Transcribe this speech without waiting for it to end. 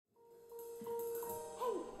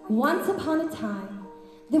Once upon a time,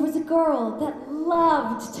 there was a girl that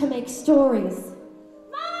loved to make stories.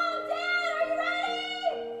 Mom, Dad, are you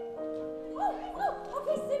ready?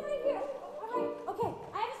 Okay, sit right here. All right, okay,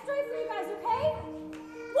 I have a story for you guys, okay?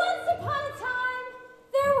 Once upon a time,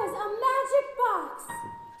 there was a magic box.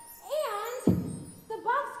 And the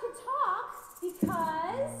box could talk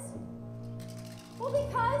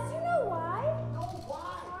because you know why? No,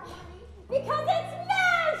 why? Because it's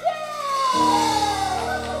magic!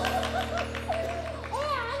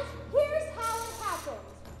 And here's how it happened.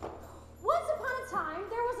 Once upon a time,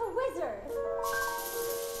 there was a wizard.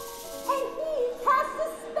 And he cast a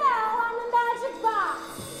spell on the magic box.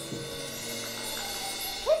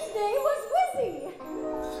 His name was Wizzy.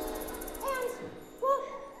 And, well,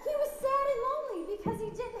 he was sad and lonely because he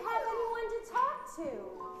didn't have anyone to talk to.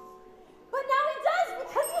 But now he does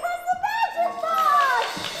because he has the magic box!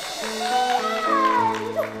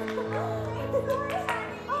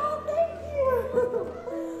 Oh, thank you!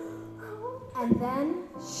 And then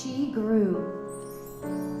she grew.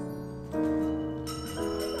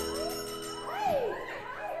 Hey,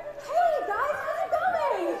 guys, how's it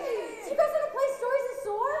going? Do you guys want to play Stories and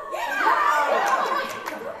Soar? Yeah!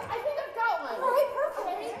 I think I've got one. All right, perfect.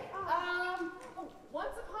 Okay.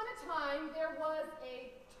 Once upon a time, there was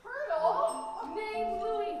a turtle named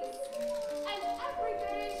Louise. And every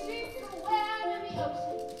day she swam in the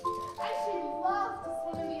ocean. And she loved to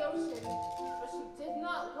swim in the ocean. But she did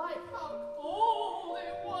not like how cold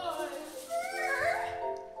it was.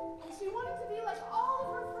 And she wanted to be like all of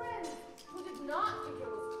her friends who did not think it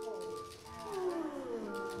was cold.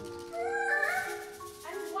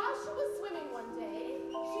 And while she was swimming one day,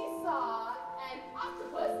 she saw an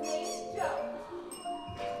octopus named Joe.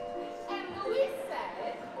 And Louise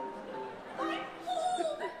said, "I'm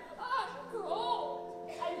cold, I'm cold."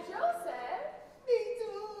 And Joe said, "Me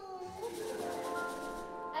too."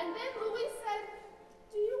 And then Louise said,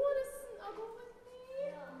 "Do you want to snuggle with me?"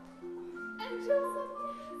 And Joe said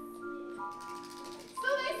yes. So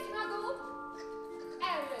they snuggled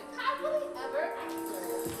and lived happily ever after.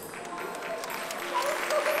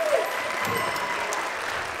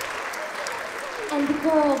 And the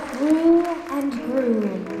girl grew and grew,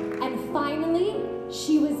 and finally,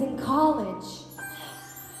 she was in college.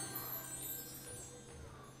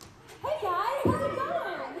 Hey guys, how's it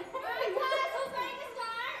going? Alright, class, who's ready to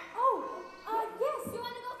start? Oh, yes. You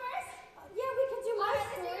want to go first? Yeah, we can do my Alright,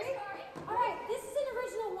 let's do story. your story. All right, this is an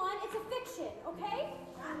original one. It's a fiction, okay?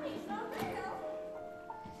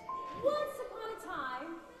 Once upon a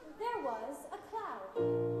time, there was a cloud.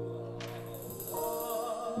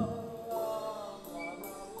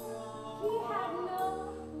 He had no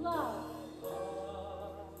love.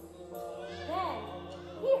 Then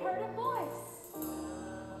he heard a voice.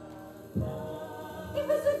 It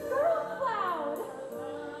was a girl cloud.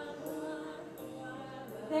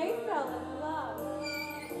 They fell in love.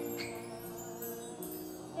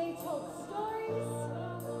 They told stories.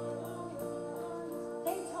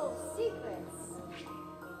 They told secrets.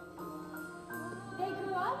 They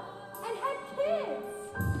grew up and had kids.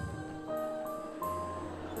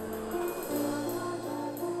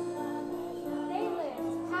 They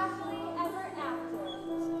lived happily ever after.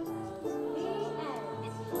 The end.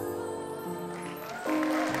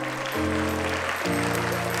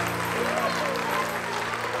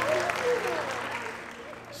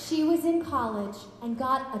 She was in college and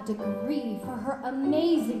got a degree for her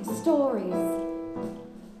amazing stories.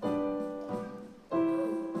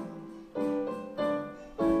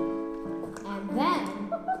 And then,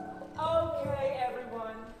 Okay,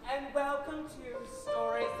 everyone, and welcome to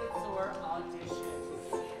Stories That Soar audition.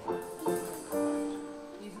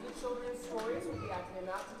 These are the children's stories. We'll be acting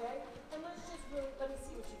them out today. And let me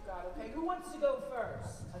see what you've got, okay? Who wants to go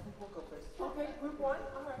first? I think we'll go first. Okay, group one.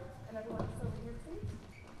 All right. And everyone else over here, please.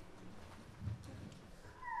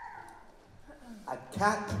 A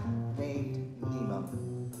cat named Nemo.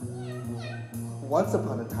 Once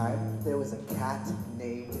upon a time, there was a cat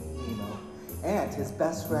named Nemo and his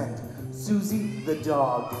best friend, Susie the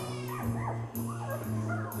dog.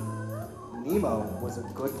 Nemo was a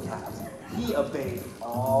good cat. He obeyed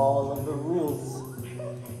all of the rules.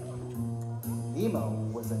 Nemo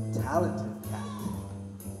was a talented cat.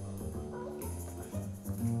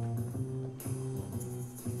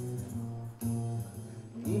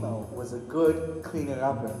 Nemo was a good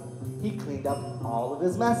cleaner-upper. He cleaned up all of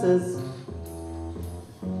his messes.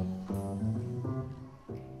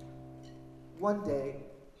 One day,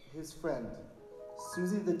 his friend,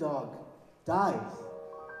 Susie the dog, died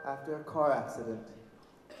after a car accident.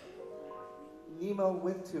 Nemo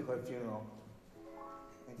went to her funeral,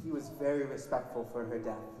 and he was very respectful for her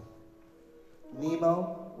death.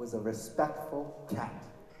 Nemo was a respectful cat.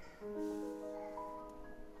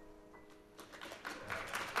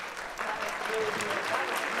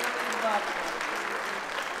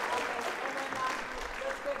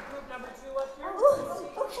 Let's get group number 2 up here.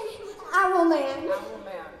 Okay. Owl Man. Owl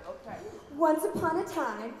Man, okay. Once upon a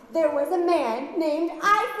time, there was a man named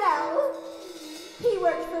Eisel. He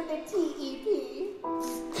worked for the TEP.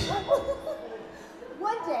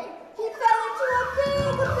 One day, he fell into a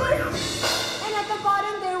big abyss, and at the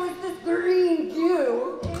bottom there was this green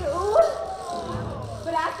goo. Ew.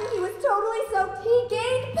 But after he was totally soaked, he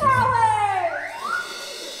gained power.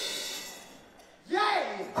 Yay!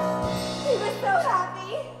 He was so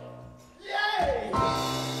happy. Yay!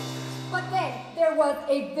 But then there was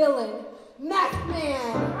a villain, Masked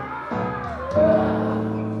Man.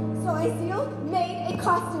 So Aiziel made a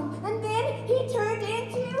costume, and then he turned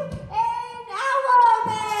into an owl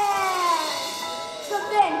man. So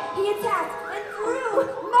then he attacked and threw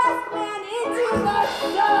Masked Man into the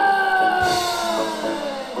sun.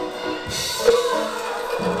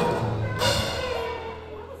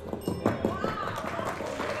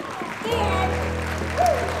 The end.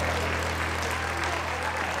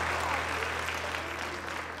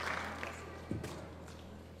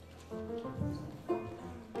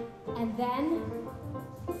 And then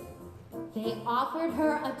they offered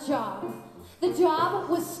her a job. The job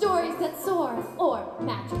was Stories That Soar or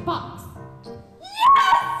Magic Box.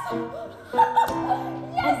 Yes!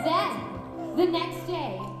 And then the next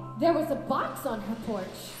day, there was a box on her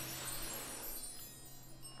porch.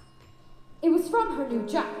 It was from her new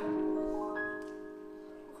job.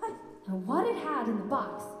 And what it had in the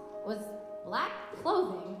box was black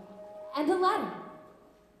clothing and a letter.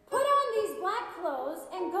 Put on these black clothes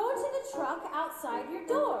and go to the truck outside your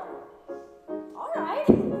door. All right.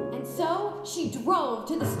 And so she drove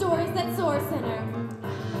to the Stories That Soar Center